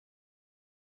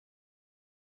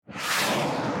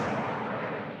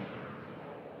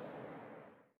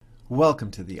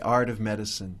Welcome to The Art of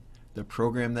Medicine, the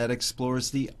program that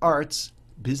explores the arts,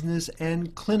 business,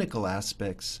 and clinical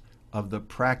aspects of the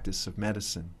practice of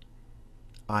medicine.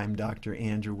 I'm Dr.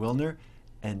 Andrew Wilner,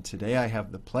 and today I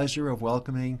have the pleasure of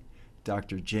welcoming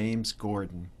Dr. James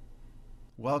Gordon.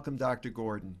 Welcome, Dr.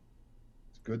 Gordon.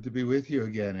 It's good to be with you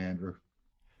again, Andrew.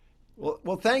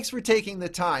 Well, thanks for taking the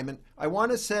time. And I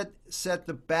want to set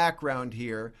the background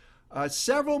here.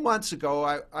 Several months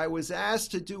ago, I was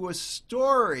asked to do a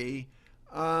story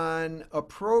on a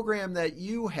program that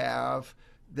you have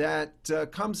that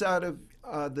comes out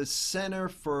of the Center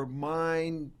for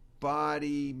Mind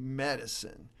Body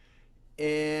Medicine.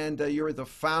 And you're the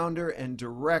founder and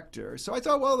director. So I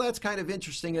thought, well, that's kind of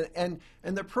interesting. And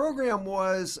the program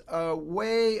was a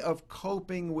way of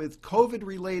coping with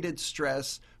COVID-related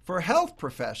stress for health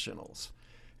professionals.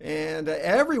 And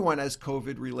everyone has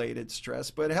COVID-related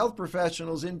stress, but health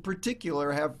professionals in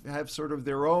particular have sort of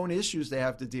their own issues they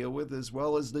have to deal with as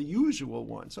well as the usual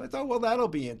ones. So I thought, well, that'll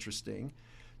be interesting.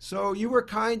 So you were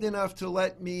kind enough to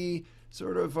let me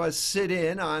sort of sit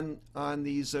in on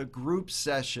these group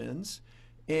sessions.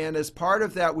 And as part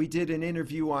of that, we did an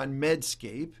interview on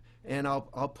Medscape, and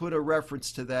I'll put a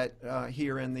reference to that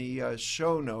here in the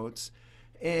show notes.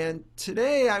 And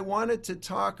today I wanted to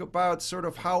talk about sort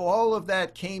of how all of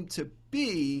that came to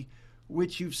be,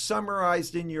 which you've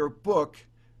summarized in your book,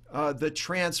 The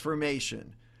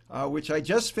Transformation, which I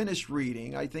just finished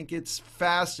reading. I think it's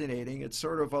fascinating. It's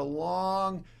sort of a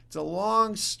long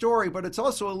story, but it's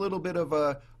also a little bit of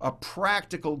a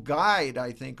practical guide,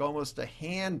 I think, almost a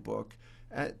handbook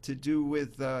to do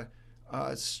with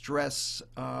stress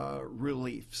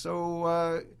relief.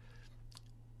 So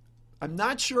I'm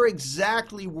not sure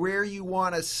exactly where you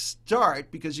want to start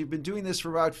because you've been doing this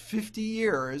for about 50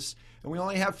 years and we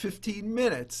only have 15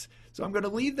 minutes. So I'm going to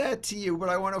leave that to you, but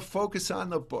I want to focus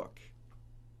on the book.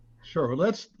 Sure.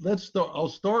 Let's start. I'll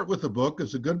start with the book.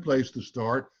 It's a good place to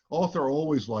start. Author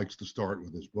always likes to start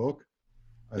with his book.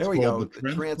 It's There we called go.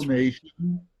 The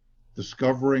Transformation: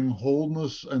 Discovering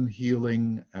Wholeness and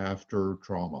Healing After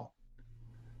Trauma.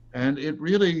 And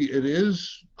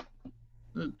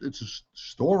it's a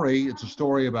story. It's a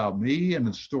story about me, and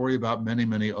it's a story about many,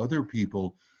 many other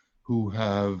people who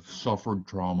have suffered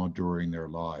trauma during their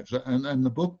lives. And the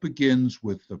book begins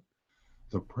with the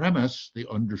premise, the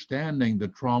understanding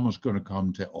that trauma is going to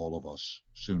come to all of us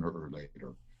sooner or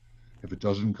later. If it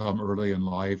doesn't come early in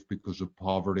life because of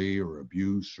poverty or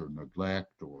abuse or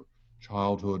neglect or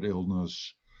childhood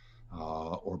illness,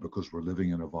 or because we're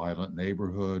living in a violent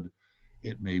neighborhood,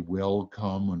 it may well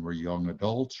come when we're young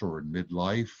adults or in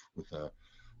midlife with a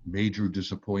major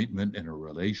disappointment in a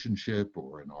relationship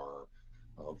or in our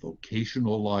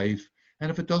vocational life. And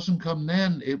if it doesn't come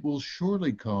then, it will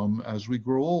surely come as we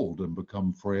grow old and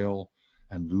become frail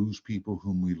and lose people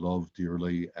whom we love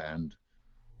dearly and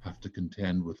have to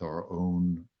contend with our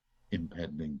own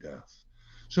impending death.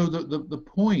 So the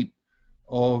point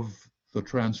of the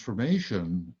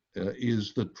transformation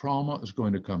is that trauma is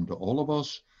going to come to all of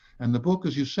us. And the book,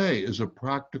 as you say, is a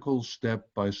practical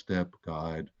step-by-step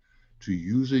guide to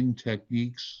using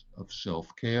techniques of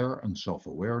self-care and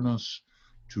self-awareness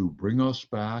to bring us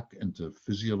back into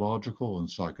physiological and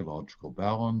psychological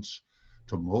balance,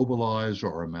 to mobilize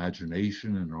our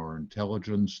imagination and our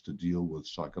intelligence to deal with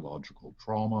psychological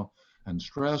trauma and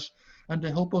stress, and to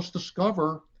help us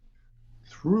discover,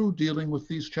 through dealing with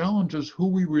these challenges, who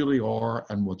we really are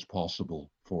and what's possible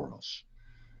for us.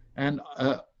 And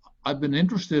I've been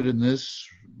interested in this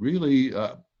really,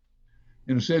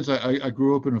 in a sense, I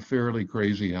grew up in a fairly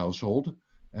crazy household.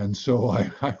 And so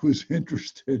I was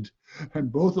interested,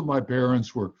 and both of my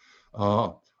parents were,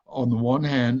 on the one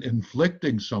hand,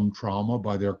 inflicting some trauma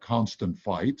by their constant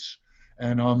fights,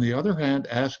 and on the other hand,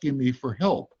 asking me for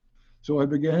help. So I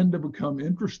began to become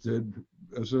interested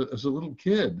as a little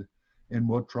kid in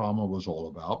what trauma was all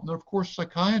about. And of course,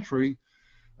 psychiatry,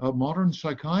 modern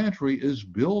psychiatry is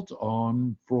built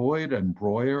on Freud and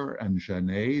Breuer and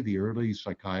Janet, the early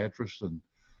psychiatrists and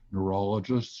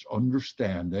neurologists,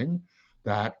 understanding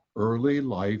that early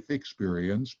life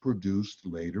experience produced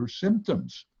later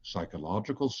symptoms,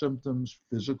 psychological symptoms,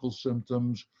 physical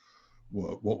symptoms,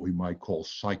 what we might call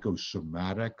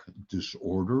psychosomatic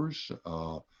disorders,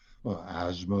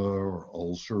 asthma or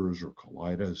ulcers or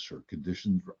colitis or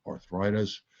conditioned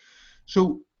arthritis.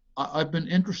 So I've been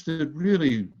interested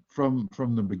really from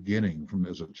the beginning, from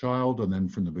as a child and then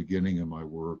from the beginning of my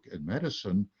work in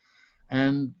medicine.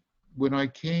 And when I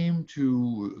came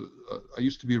to, I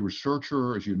used to be a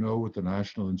researcher, as you know, at the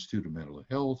National Institute of Mental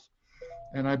Health,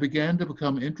 and I began to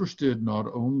become interested not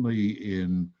only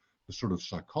in the sort of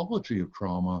psychology of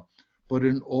trauma, but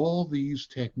in all these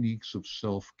techniques of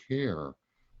self-care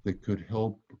that could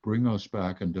help bring us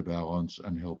back into balance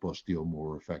and help us deal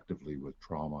more effectively with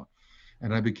trauma.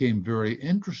 And I became very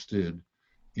interested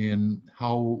in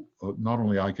how not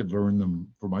only I could learn them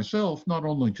for myself, not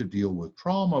only to deal with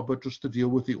trauma, but just to deal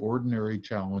with the ordinary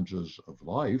challenges of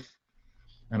life.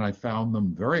 And I found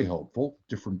them very helpful,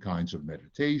 different kinds of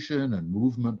meditation and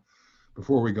movement.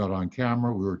 Before we got on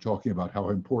camera, we were talking about how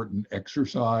important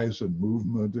exercise and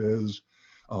movement is,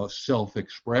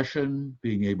 self-expression,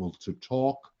 being able to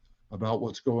talk about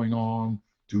what's going on,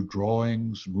 do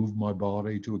drawings, move my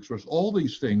body to express all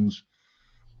these things.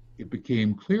 It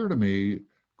became clear to me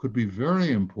could be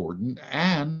very important,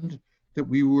 and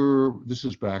that this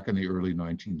is back in the early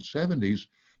 1970s,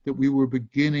 that we were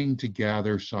beginning to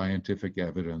gather scientific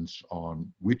evidence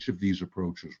on which of these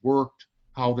approaches worked,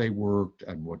 how they worked,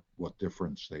 and what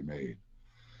difference they made.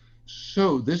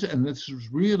 So this was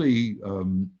really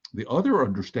the other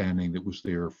understanding that was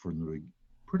there from the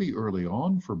pretty early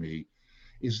on for me,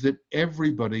 is that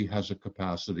everybody has a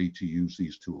capacity to use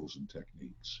these tools and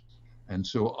techniques. And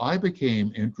so I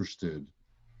became interested.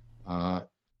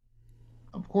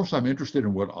 Of course, I'm interested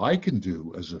in what I can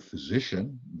do as a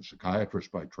physician, I'm a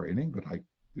psychiatrist by training, but I,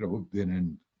 have been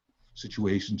in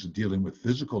situations of dealing with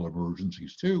physical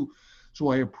emergencies too. So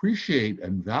I appreciate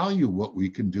and value what we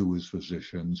can do as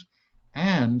physicians.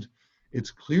 And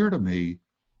it's clear to me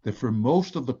that for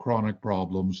most of the chronic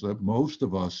problems that most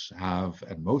of us have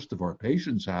and most of our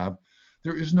patients have,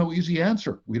 there is no easy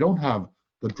answer. We don't have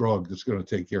the drug that's going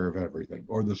to take care of everything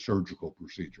or the surgical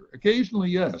procedure. Occasionally,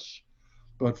 yes.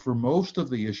 But for most of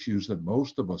the issues that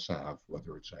most of us have,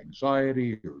 whether it's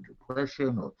anxiety or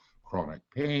depression or chronic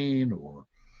pain or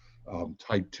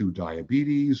type 2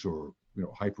 diabetes or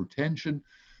hypertension,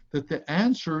 that the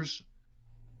answers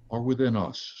are within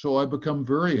us. So I become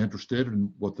very interested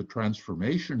in what the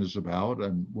transformation is about,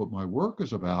 and what my work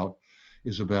is about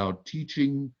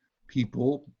teaching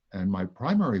people, and my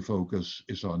primary focus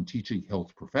is on teaching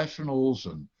health professionals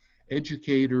and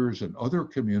educators and other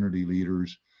community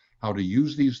leaders how to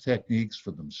use these techniques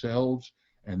for themselves,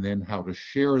 and then how to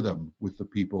share them with the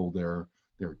people they're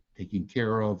taking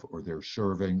care of, or they're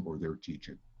serving, or they're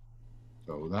teaching.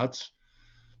 So that's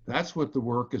what the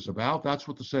work is about. That's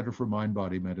what the Center for Mind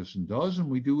Body Medicine does, and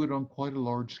we do it on quite a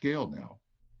large scale now.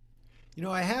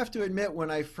 I have to admit, when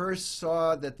I first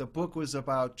saw that the book was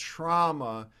about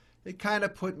trauma, it kind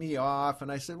of put me off,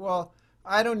 and I said, well,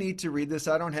 I don't need to read this.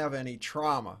 I don't have any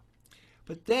trauma.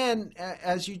 But then,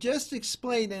 as you just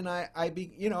explained, and I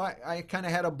kind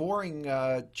of had a boring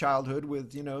childhood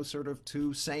with, sort of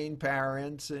two sane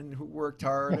parents and who worked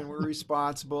hard and were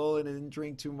responsible and didn't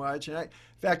drink too much. And in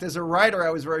fact, as a writer,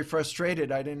 I was very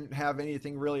frustrated. I didn't have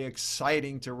anything really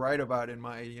exciting to write about in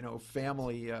my,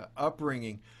 family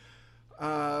upbringing.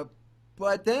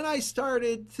 But then I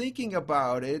started thinking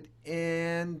about it,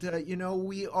 and,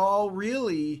 we all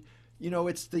really,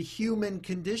 it's the human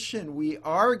condition. We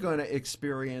are going to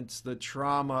experience the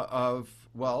trauma of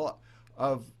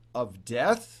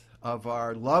death, of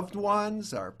our loved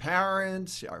ones, our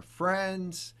parents, our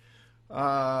friends.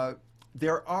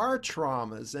 There are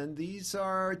traumas, and these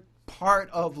are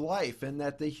part of life, and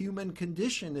that the human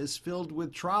condition is filled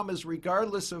with traumas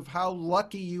regardless of how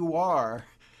lucky you are.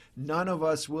 None of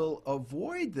us will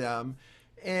avoid them,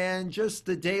 and just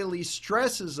the daily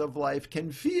stresses of life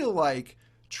can feel like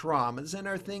traumas, and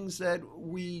are things that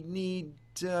we need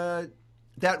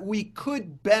that we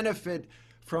could benefit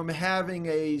from having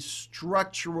a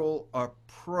structural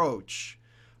approach,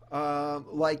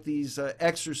 like these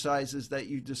exercises that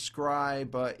you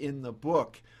describe in the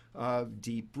book,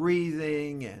 deep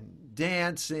breathing and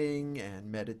dancing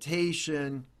and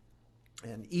meditation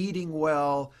and eating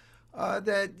well.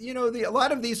 That a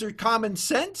lot of these are common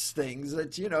sense things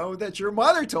that that your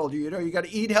mother told you. You got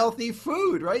to eat healthy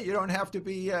food, right? You don't have to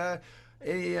be a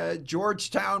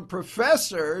Georgetown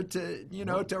professor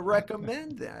to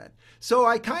recommend that. So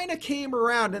I kind of came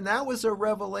around, and that was a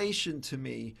revelation to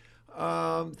me,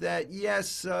 that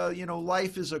yes,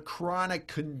 life is a chronic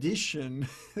condition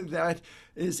that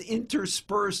is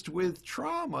interspersed with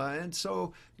trauma, and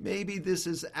so maybe this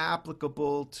is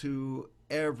applicable to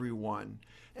everyone.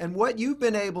 And what you've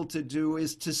been able to do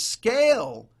is to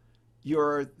scale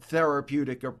your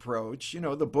therapeutic approach.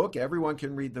 The book, everyone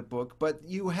can read the book, but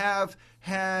you have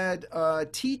had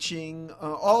teaching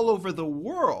all over the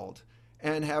world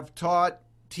and have taught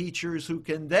teachers who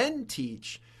can then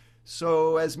teach.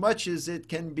 So as much as it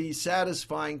can be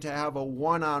satisfying to have a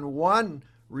one-on-one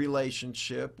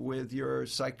relationship with your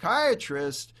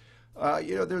psychiatrist,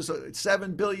 there's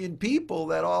 7 billion people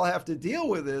that all have to deal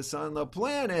with this on the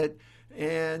planet.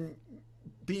 And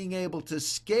being able to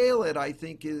scale it, I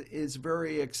think, is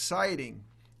very exciting.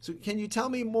 So can you tell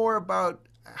me more about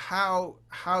how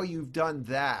you've done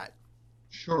that?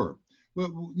 Sure.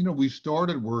 Well, we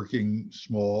started working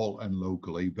small and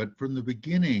locally, but from the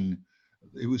beginning,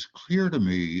 it was clear to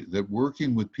me that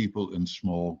working with people in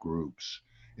small groups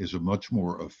is a much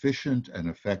more efficient and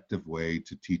effective way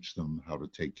to teach them how to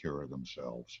take care of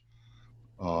themselves.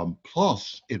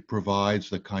 Plus, it provides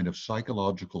the kind of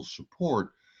psychological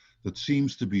support that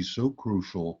seems to be so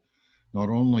crucial, not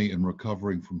only in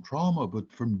recovering from trauma, but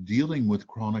from dealing with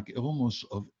chronic illness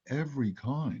of every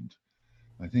kind.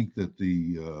 I think that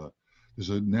there's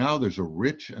a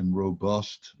rich and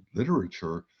robust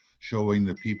literature showing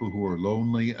that people who are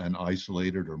lonely and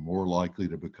isolated are more likely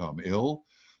to become ill.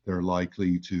 They're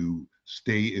likely to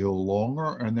stay ill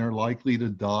longer, and they're likely to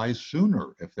die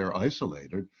sooner if they're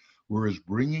isolated. Whereas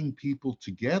bringing people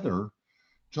together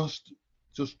just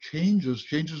just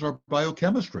changes our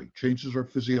biochemistry, changes our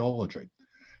physiology.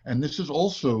 And this is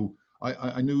also,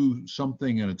 I knew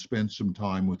something and had spent some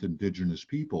time with indigenous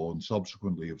people and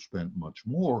subsequently have spent much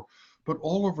more. But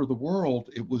all over the world,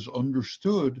 it was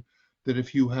understood that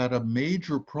if you had a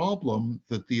major problem,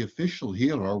 that the official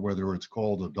healer, whether it's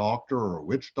called a doctor or a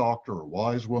witch doctor or a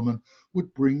wise woman,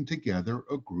 would bring together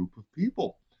a group of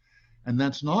people. And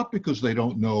that's not because they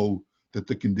don't know that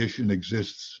the condition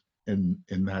exists in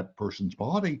that person's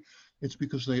body. It's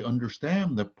because they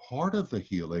understand that part of the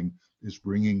healing is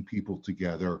bringing people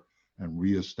together and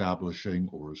reestablishing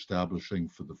or establishing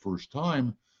for the first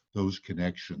time those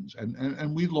connections.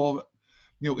 And we love,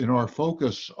 in our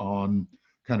focus on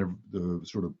kind of the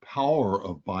sort of power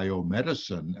of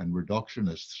biomedicine and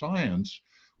reductionist science,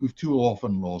 we've too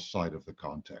often lost sight of the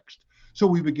context. So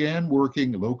we began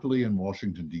working locally in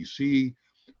Washington, D.C.,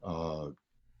 uh,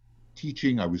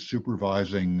 teaching. I was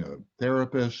supervising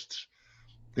therapists.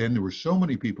 Then there were so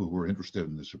many people who were interested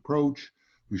in this approach.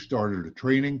 We started a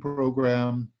training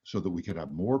program so that we could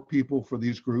have more people for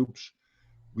these groups.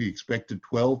 We expected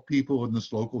 12 people in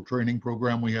this local training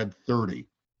program. We had 30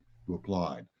 who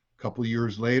applied. A couple of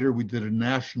years later, we did a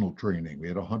national training. We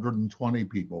had 120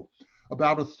 people.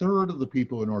 About a third of the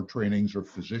people in our trainings are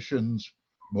physicians.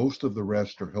 Most of the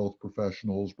rest are health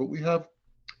professionals, but we have,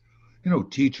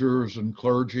 teachers and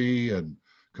clergy and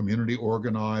community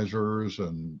organizers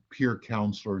and peer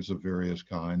counselors of various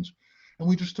kinds. And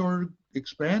we just started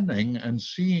expanding and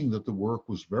seeing that the work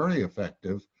was very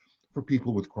effective for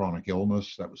people with chronic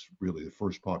illness. That was really the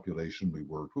first population we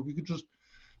worked with. We could just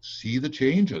see the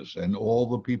changes, and all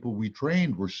the people we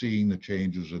trained were seeing the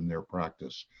changes in their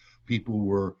practice. People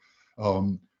were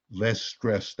um, less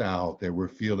stressed out, they were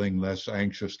feeling less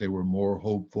anxious, they were more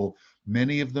hopeful.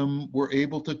 Many of them were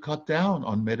able to cut down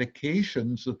on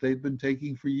medications that they'd been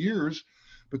taking for years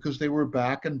because they were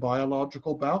back in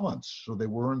biological balance, so they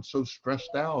weren't so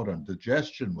stressed out, and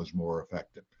digestion was more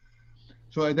effective.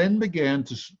 So I then began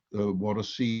to want to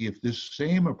see if this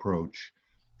same approach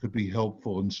could be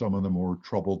helpful in some of the more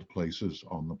troubled places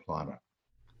on the planet.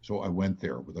 So I went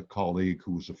there with a colleague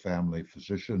who was a family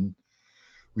physician.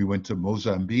 We went to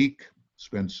Mozambique,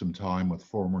 spent some time with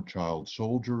former child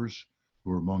soldiers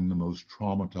who are among the most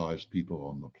traumatized people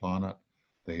on the planet.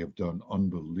 They have done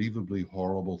unbelievably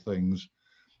horrible things.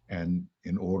 And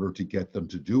in order to get them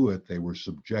to do it, they were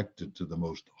subjected to the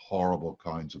most horrible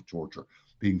kinds of torture,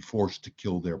 being forced to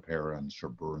kill their parents or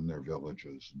burn their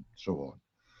villages and so on.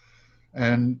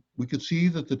 And we could see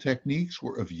that the techniques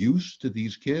were of use to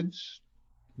these kids.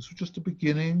 This was just a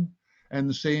beginning. And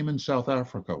the same in South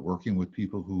Africa, working with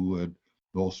people who had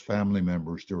lost family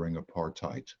members during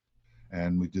apartheid.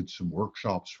 And we did some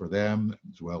workshops for them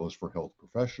as well as for health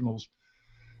professionals.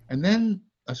 And then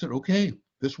I said, okay,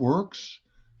 this works.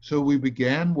 So we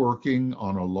began working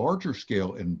on a larger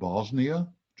scale in Bosnia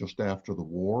just after the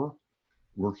war,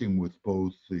 working with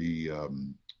both the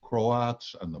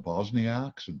Croats and the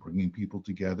Bosniaks and bringing people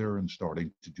together and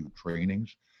starting to do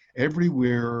trainings.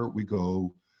 Everywhere we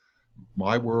go,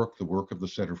 my work, the work of the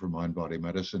Center for Mind Body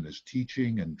Medicine, is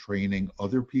teaching and training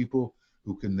other people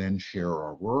who can then share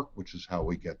our work, which is how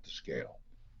we get to scale.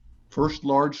 First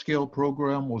large scale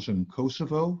program was in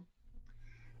Kosovo.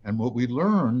 And what we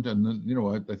learned, and then,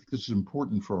 I think this is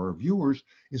important for our viewers,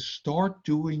 is start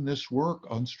doing this work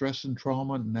on stress and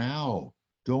trauma now.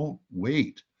 Don't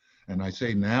wait. And I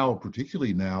say now,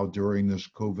 particularly now during this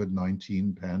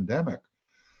COVID-19 pandemic.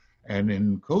 And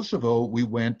in Kosovo, we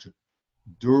went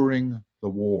during the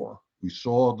war. We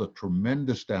saw the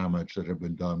tremendous damage that had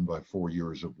been done by 4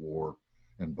 years of war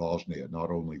in Bosnia, not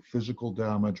only physical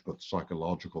damage, but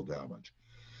psychological damage.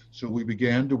 So we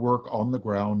began to work on the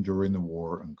ground during the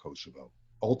war in Kosovo.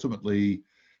 Ultimately,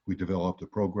 we developed a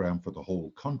program for the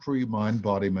whole country, Mind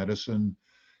Body Medicine.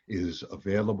 is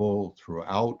available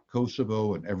throughout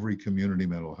Kosovo and every community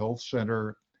mental health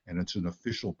center, and it's an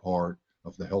official part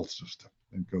of the health system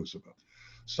in Kosovo.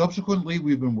 Subsequently,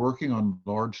 we've been working on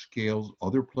large scale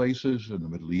other places in the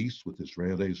Middle East with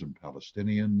Israelis and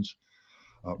Palestinians.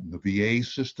 The VA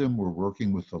system, we're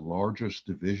working with the largest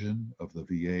division of the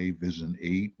VA, VISN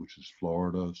 8, which is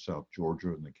Florida, South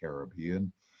Georgia, and the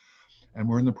Caribbean. And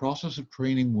we're in the process of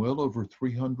training well over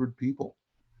 300 people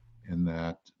in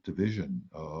that division,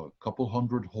 a couple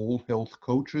hundred whole health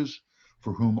coaches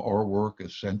for whom our work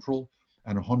is central,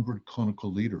 and 100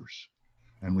 clinical leaders.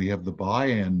 And we have the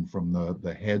buy-in from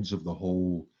the heads of the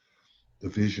whole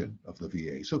division of the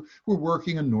VA. So we're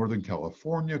working in Northern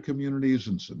California communities,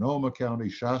 in Sonoma County,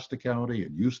 Shasta County,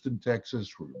 in Houston,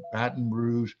 Texas, we're in Baton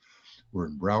Rouge, we're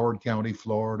in Broward County,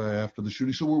 Florida after the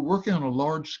shooting. So we're working on a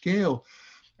large scale,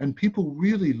 and people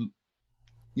really,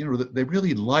 they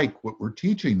really like what we're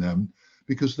teaching them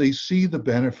because they see the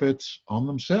benefits on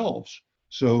themselves.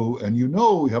 So, and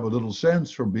we have a little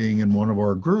sense from being in one of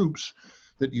our groups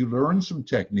that you learn some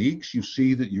techniques, you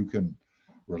see that you can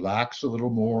relax a little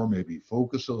more, maybe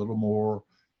focus a little more,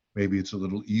 maybe it's a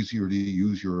little easier to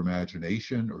use your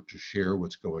imagination or to share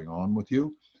what's going on with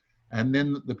you. And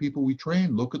then the people we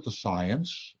train look at the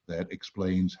science that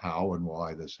explains how and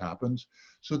why this happens.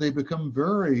 So they become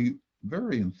very,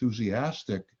 very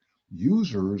enthusiastic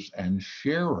users and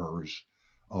sharers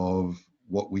of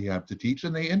what we have to teach,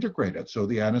 and they integrate it. So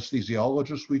the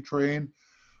anesthesiologists we train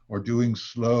are doing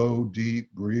slow,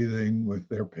 deep breathing with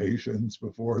their patients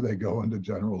before they go into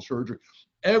general surgery.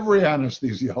 Every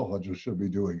anesthesiologist should be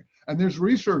doing it. And there's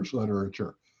research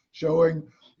literature showing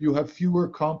you have fewer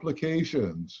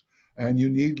complications and you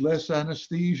need less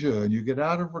anesthesia and you get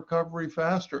out of recovery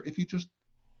faster if you just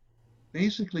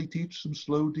basically teach some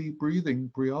slow, deep breathing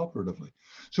preoperatively.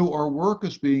 So our work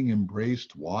is being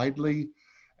embraced widely.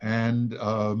 And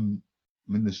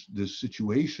this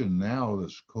situation now,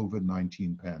 this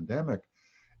COVID-19 pandemic,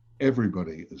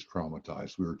 everybody is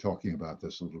traumatized. We were talking about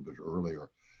this a little bit earlier.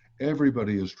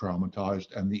 Everybody is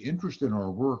traumatized, and the interest in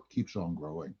our work keeps on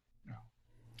growing.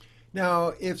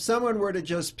 Now, if someone were to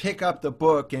just pick up the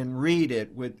book and read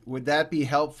it, would that be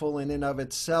helpful in and of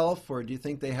itself, or do you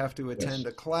think they have to attend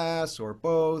a class, or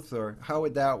both, or how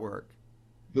would that work?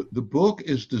 The book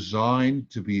is designed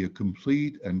to be a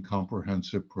complete and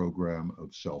comprehensive program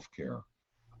of self-care,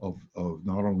 of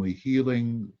not only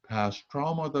healing past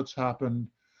trauma that's happened,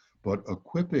 but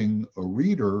equipping a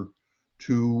reader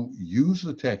to use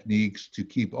the techniques to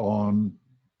keep on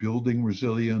building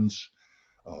resilience,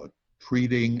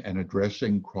 treating and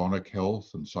addressing chronic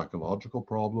health and psychological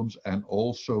problems, and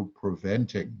also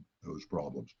preventing those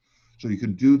problems. So you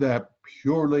can do that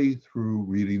purely through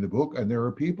reading the book. And there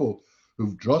are people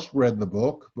who've just read the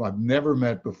book, who I've never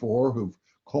met before, who've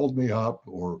called me up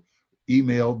or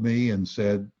emailed me and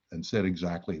said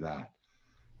exactly that.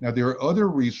 Now, there are other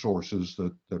resources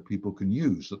that people can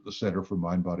use that the Center for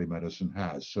Mind-Body Medicine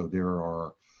has.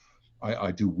 So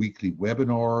I do weekly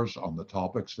webinars on the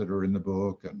topics that are in the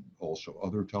book and also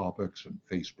other topics and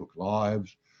Facebook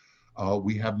Lives.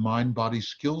 We have mind-body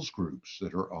skills groups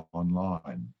that are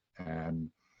online. And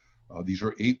these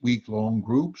are 8-week-long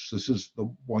groups. This is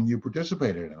the one you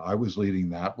participated in. I was leading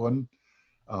that one.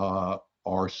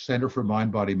 Our Center for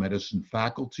Mind-Body Medicine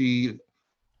faculty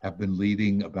have been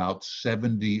leading about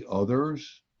 70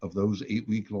 others of those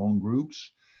 8-week-long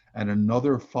groups, and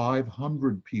another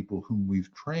 500 people whom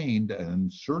we've trained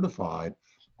and certified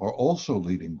are also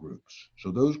leading groups.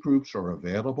 So those groups are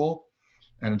available,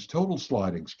 and it's total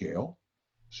sliding scale.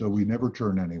 So we never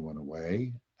turn anyone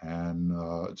away, and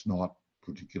it's not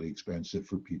particularly expensive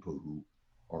for people who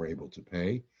are able to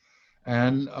pay.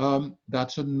 And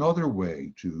that's another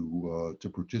way to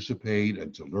participate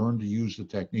and to learn to use the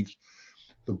techniques.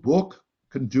 The book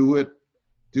can do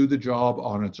the job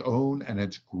on its own, and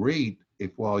it's great if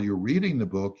while you're reading the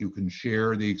book, you can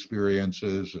share the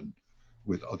experiences and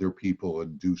with other people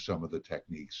and do some of the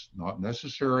techniques. Not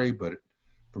necessary, but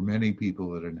for many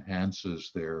people, it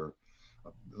enhances the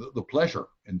pleasure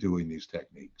in doing these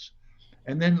techniques.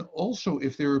 And then also,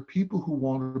 if there are people who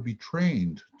want to be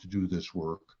trained to do this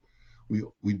work,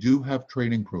 we do have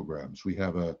training programs. We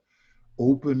have a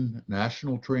open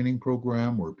national training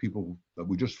program where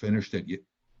we just finished it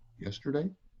yesterday,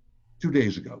 2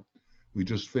 days ago. We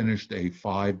just finished a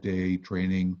 5-day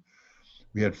training.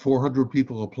 We had 400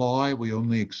 people apply. We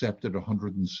only accepted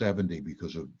 170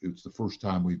 because it's the first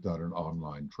time we've done an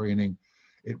online training.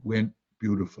 It went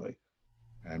beautifully.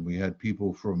 And we had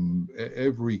people from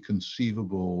every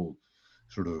conceivable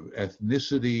sort of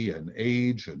ethnicity and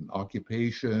age and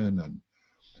occupation and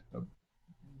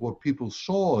what people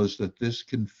saw is that this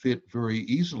can fit very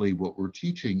easily what we're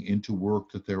teaching into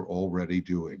work that they're already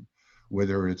doing,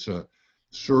 whether it's a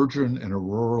surgeon in a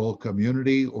rural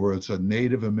community or it's a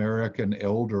Native American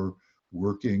elder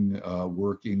working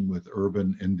with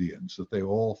urban Indians, that they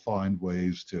all find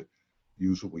ways to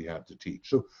use what we have to teach.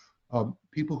 So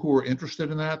people who are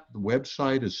interested in that, the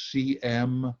website is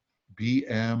CMBM,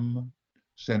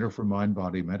 Center for Mind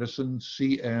Body Medicine,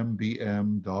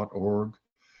 cmbm.org.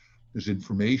 There's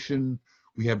information.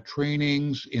 We have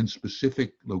trainings in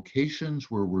specific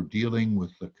locations where we're dealing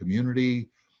with the community,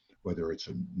 whether it's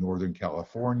in Northern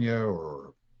California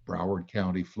or Broward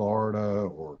County, Florida,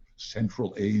 or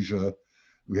Central Asia.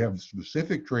 We have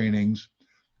specific trainings.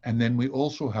 And then we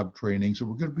also have trainings, and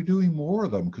we're going to be doing more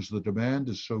of them because the demand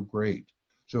is so great.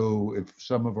 So if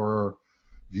some of our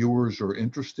viewers are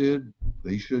interested,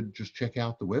 they should just check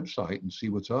out the website and see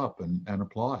what's up and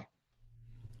apply.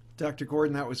 Dr.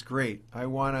 Gordon, that was great. I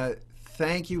want to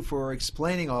thank you for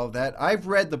explaining all of that. I've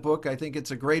read the book. I think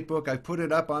it's a great book. I put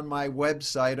it up on my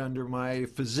website under my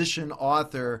physician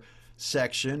author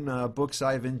section, books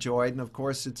I've enjoyed. And of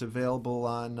course, it's available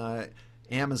on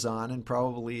Amazon and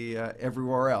probably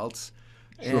everywhere else.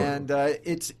 Sure. And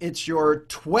it's your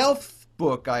 12th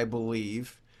book, I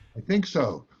believe. I think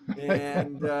so.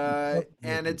 and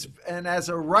as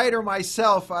a writer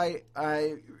myself, I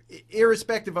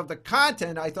irrespective of the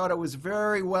content, I thought it was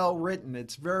very well written.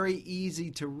 It's very easy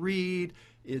to read.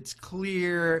 It's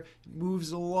clear, it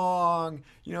moves along.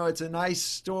 It's a nice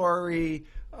story.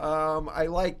 I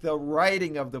like the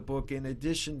writing of the book in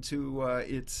addition to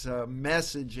its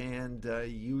message and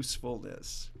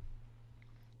usefulness.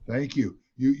 Thank you.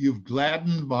 You've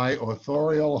gladdened my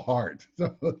authorial heart.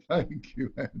 So thank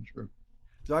you, Andrew.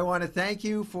 So I want to thank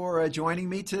you for joining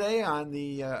me today on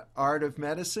the Art of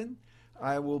Medicine.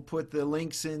 I will put the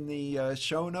links in the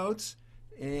show notes,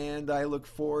 and I look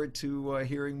forward to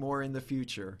hearing more in the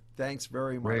future. Thanks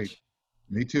very much. Great.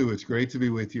 Me too. It's great to be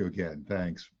with you again.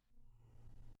 Thanks.